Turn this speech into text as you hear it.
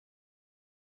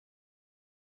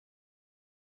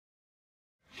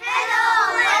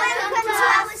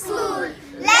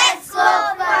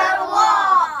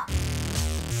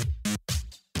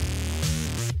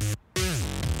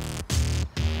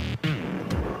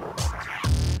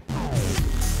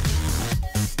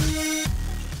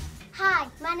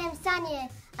Sanya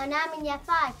and I'm in Year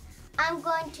 5. I'm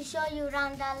going to show you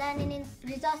around our Learning in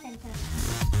Resource Centre.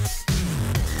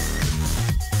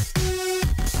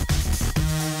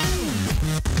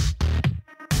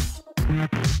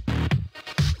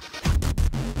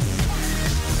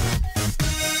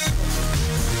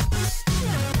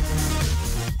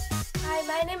 Hi,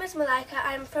 my name is Malaika.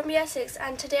 I'm from Year 6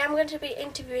 and today I'm going to be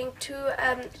interviewing two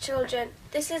children.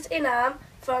 This is Inam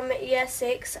from Year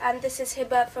 6 and this is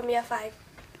Hiba from Year 5.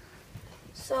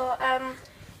 So,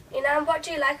 Inam, what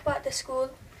do you like about the school?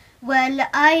 Well,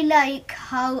 I like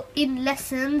how in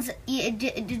lessons,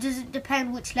 it doesn't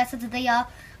depend which lessons they are,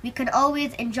 we can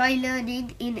always enjoy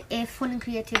learning in a fun and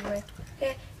creative way.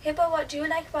 Okay. Hiba, what do you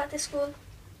like about the school?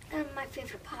 My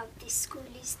favourite part of this school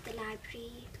is the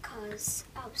library because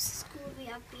our school we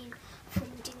have been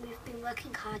funding, we've been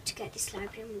working hard to get this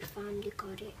library and we finally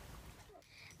got it.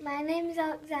 My name is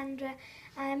Alexandra.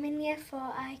 I'm in Year 4.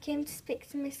 I came to speak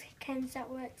to Miss Kens that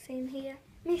works in here.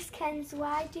 Miss Kens,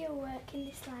 why do you work in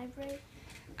this library?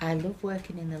 I love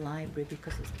working in the library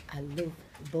because I love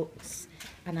books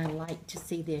and I like to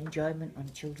see the enjoyment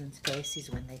on children's faces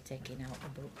when they're taking out a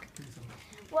book.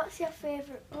 What's your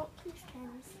favourite book, Miss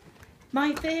Kens?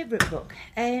 My favourite book?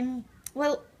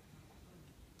 Well,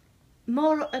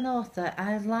 more an author.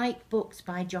 I like books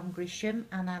by John Grisham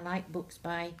and I like books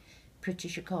by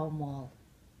Patricia Cornwall.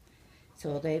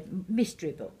 So they're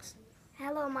mystery books.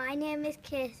 Hello, my name is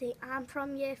Casey. I'm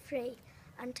from Year 3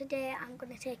 and today I'm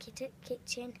going to take you to the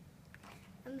kitchen.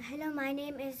 Hello, my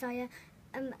name is Zoya.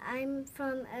 I'm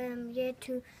from Year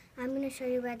 2. I'm going to show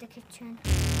you where the kitchen.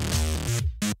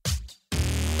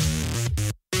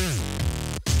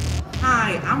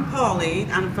 Hi, I'm Pauline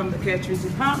and I'm from the catering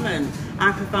department.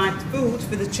 I provide food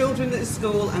for the children at the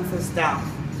school and for staff.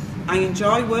 I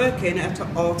enjoy working at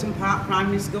Horton Park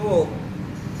Primary School.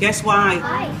 Guess why?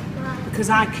 Why? Because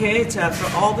I cater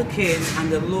for all the kids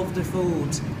and they love the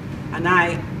food. And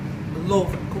I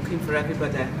love cooking for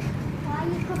everybody. Why are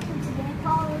you cooking today,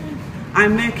 Pauline?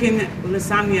 I'm making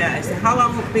lasagna. It's a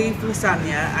halal beef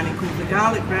lasagna and it comes with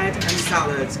garlic bread and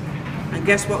salad. And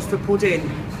guess what's for pudding?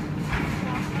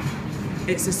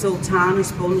 It's a sultana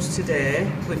sponge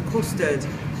today with custard.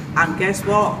 And guess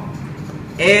what?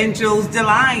 Angel's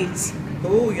Delight.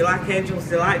 Oh, you like Angel's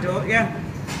Delight, don't you?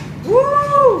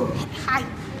 Woo! Hi,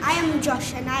 I am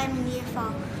Josh and I am in Year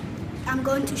 4. I'm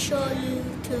going to show you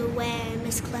to where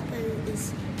Miss Klepper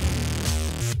is.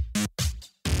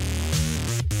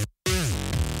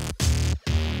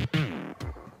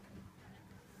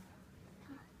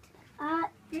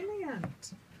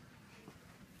 Brilliant.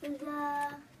 The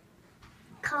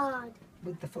card.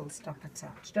 With the full stop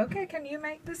attached. Okay, can you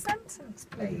make the sentence,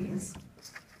 please?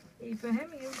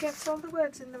 Ibrahim, you get all the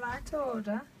words in the right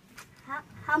order.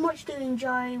 How much do you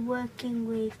enjoy working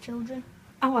with children?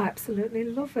 Oh, I absolutely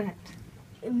love it.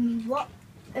 What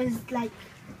is like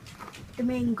the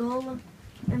main goal of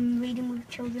reading with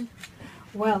children?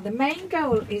 Well, the main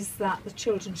goal is that the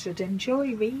children should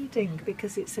enjoy reading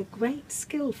because it's a great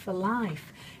skill for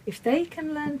life. If they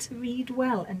can learn to read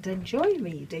well and enjoy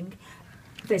reading,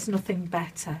 there's nothing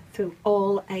better through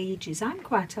all ages. I'm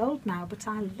quite old now, but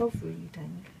I love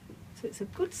reading. So it's a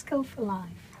good skill for life.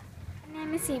 My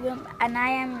name is Ibram and I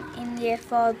am in Year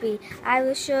 4B. I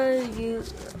will show you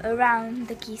around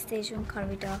the Key Stage 1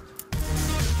 corridor.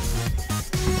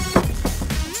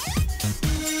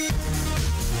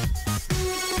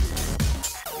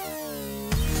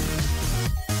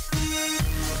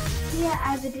 Here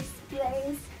are the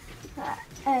displays.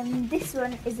 This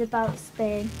one is about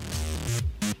Spain.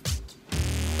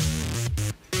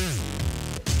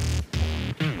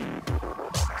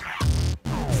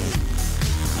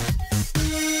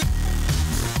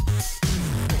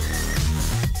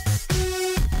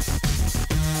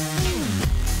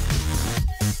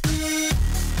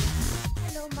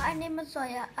 My name is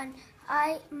Zoya and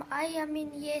I am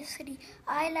in Year 3.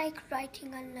 I like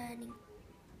writing and learning.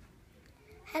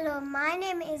 Hello, my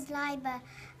name is Laiba.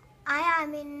 I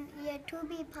am in Year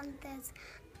 2B Panthers.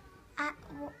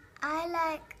 I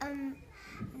like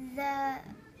the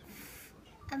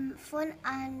fun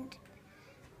and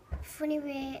funny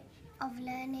way of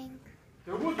learning.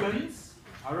 The woodlands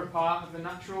are a part of the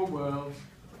natural world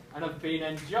and have been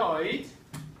enjoyed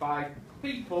by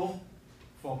people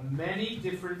for many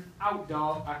different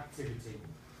outdoor activities.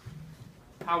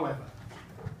 However,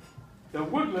 the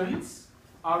woodlands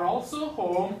are also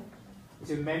home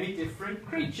to many different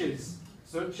creatures,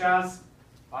 such as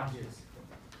badgers.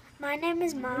 My name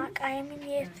is Mark. I am in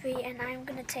Year 3 and I am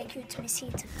going to take you to Miss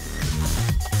Heaton.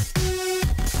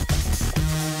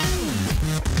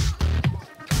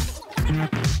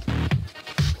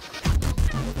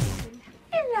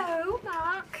 Hello,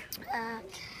 Mark.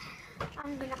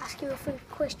 few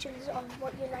questions on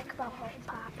what you like about Horton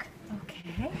Park.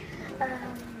 Okay.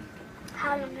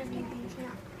 How long have you been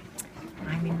here?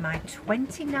 I'm in my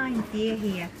 29th year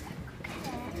here.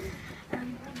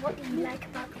 What do you like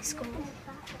about this school?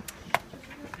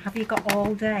 Have you got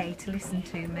all day to listen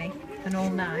to me and all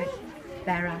night?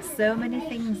 There are so many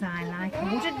things I like.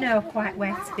 I wouldn't know quite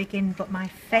where to begin, but my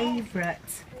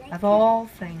favourite of all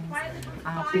things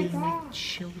are being with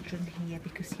children here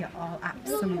because you're all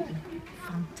absolutely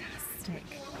fantastic.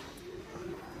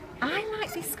 I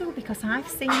like this school because I've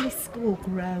seen this school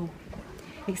grow.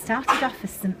 It started off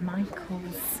as St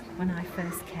Michael's when I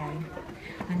first came,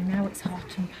 and now it's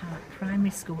Horton Park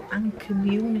Primary School and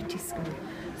Community School.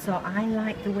 So I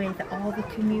like the way that all the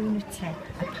community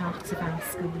are part of our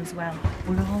school as well.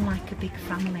 We're all like a big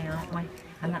family, aren't we?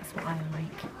 And that's what I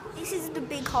like. This is the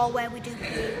big hall where we do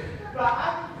PE.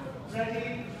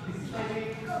 Ready,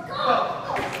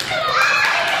 go!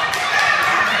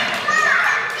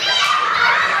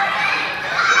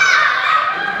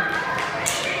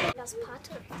 As part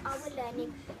of our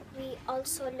learning, we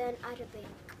also learn Arabic.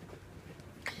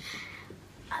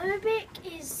 Arabic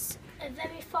is a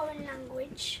very foreign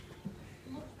language,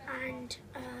 and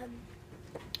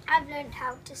I've learned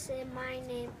how to say my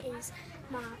name is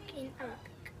Mark in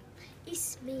Arabic.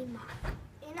 Ismi Mark.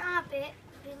 In Arabic,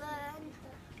 we learn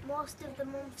most of the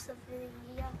months of the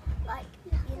year, like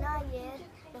Yanayir,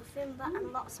 November,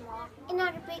 and lots more. In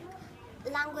Arabic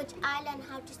language, I learn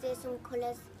how to say some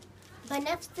colours.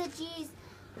 Banafsaji is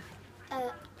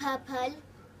purple,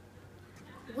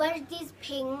 Ward is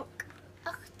pink,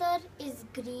 Akhtar is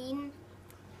green,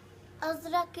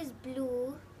 Azrak is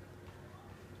blue,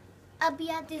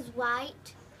 Abiyad is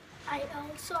white. I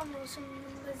also know some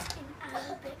numbers in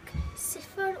Arabic.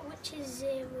 Sifr, which is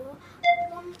 0,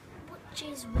 1, which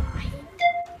is wahid,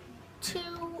 2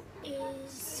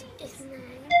 is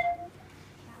ithnain,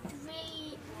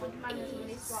 3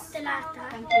 is thalatha,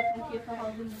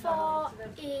 4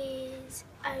 is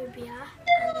arabia,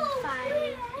 and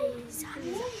 5 is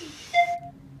hamza.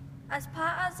 As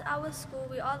part of our school,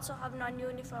 we also have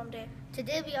non-uniform day.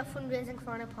 Today we are fundraising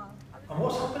for Nepal. And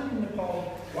what's happening in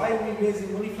Nepal? Why are we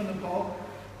raising money for Nepal?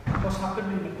 What's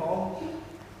happening in Nepal?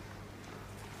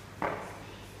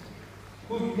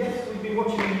 Yes, we've been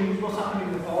watching the news. What's happening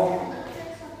in Nepal?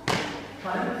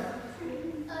 Planet?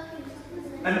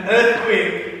 An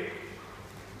earthquake.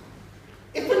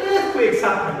 If an earthquake's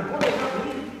happening, what does that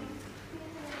mean?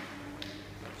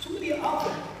 Somebody out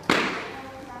there.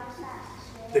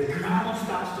 The ground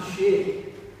starts to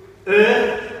shake.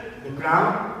 Earth, the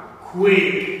ground,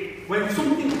 quake. When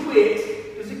something quakes,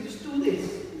 does it just do this?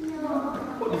 No.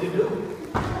 What does it do?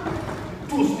 It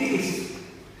does this.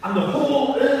 And the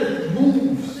whole earth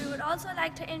moves. We would also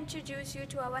like to introduce you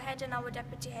to our head and our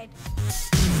deputy head.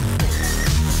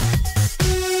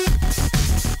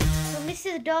 So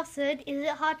Mrs. Dawson, is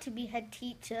it hard to be head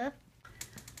teacher?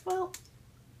 Well,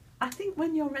 I think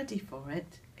when you're ready for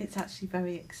it, it's actually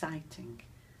very exciting.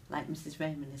 Like Mrs.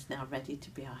 Raymond is now ready to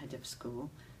be our head of school,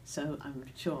 so I'm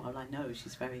sure, I know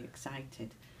she's very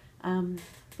excited.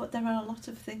 But there are a lot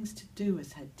of things to do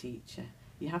as head teacher.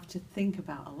 You have to think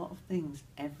about a lot of things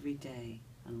every day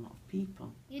and a lot of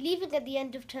people. You're leaving at the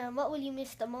end of term. What will you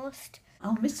miss the most?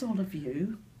 I'll miss all of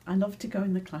you. I love to go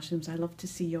in the classrooms, I love to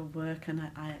see your work, and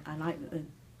I like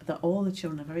that all the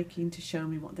children are very keen to show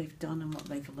me what they've done and what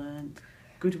they've learned.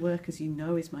 Good work, as you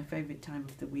know, is my favourite time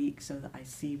of the week, so that I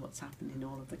see what's happened in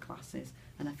all of the classes,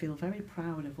 and I feel very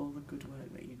proud of all the good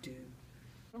work that you do.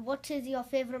 What is your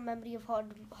favourite memory of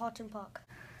Horton Park?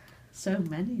 So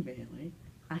many, really.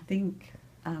 I think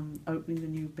opening the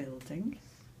new building,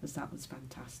 because that was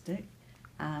fantastic.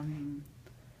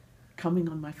 Coming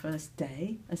on my first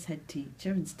day as head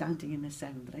teacher and standing in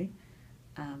assembly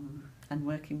and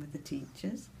working with the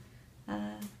teachers.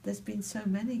 There's been so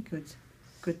many good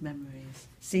memories.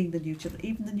 Seeing the new children,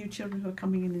 even the new children who are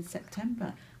coming in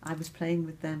September. I was playing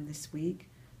with them this week,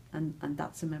 and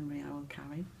that's a memory I will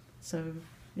carry. So,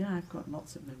 yeah, I've got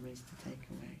lots of memories to take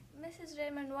away. Mrs.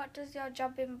 Raymond, what does your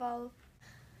job involve?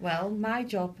 Well, my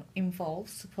job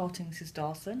involves supporting Mrs.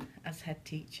 Dawson as head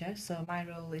teacher. So my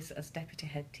role is as deputy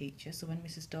head teacher. So when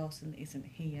Mrs. Dawson isn't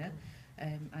here,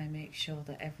 I make sure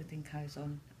that everything carries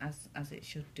on as it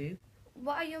should do.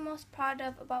 What are you most proud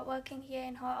of about working here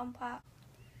in Horton Park?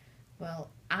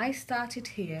 Well, I started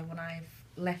here when I've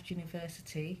left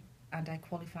university and I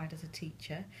qualified as a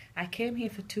teacher. I came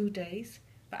here for 2 days,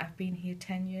 but I've been here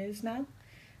 10 years now.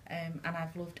 And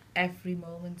I've loved every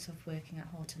moment of working at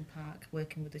Horton Park,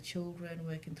 working with the children,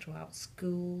 working throughout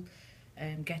school,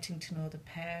 getting to know the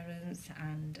parents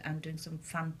and doing some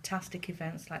fantastic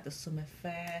events like the summer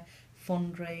fair,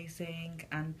 fundraising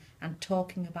and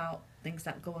talking about things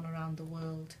that go on around the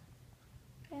world.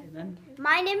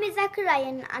 My name is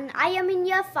Zachariah and I am in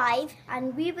year 5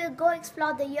 and we will go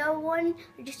explore the year 1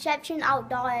 reception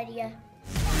outdoor area.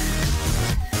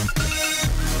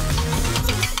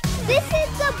 This is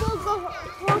the Bogo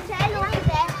Hotel over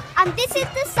there and this is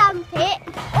the sandpit.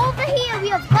 Over here we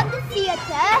have got the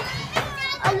theatre.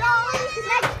 Along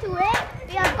next to it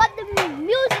we have got the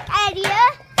music area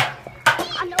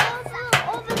and also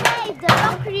over there is the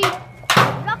rockery area.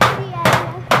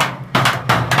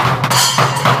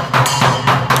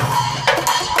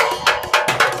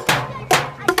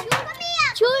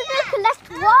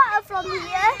 Water from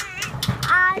here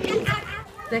and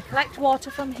they collect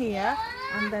water from here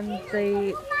and then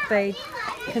they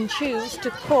can choose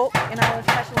to cook in our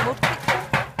special mud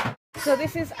kitchen. So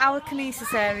this is our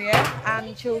kinesis area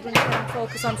and children can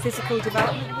focus on physical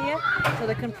development here, so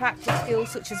they can practice skills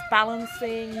such as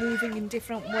balancing, moving in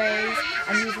different ways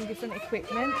and using different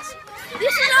equipment.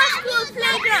 This is our school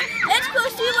playground. Let's go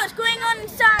see what's going on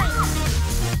inside.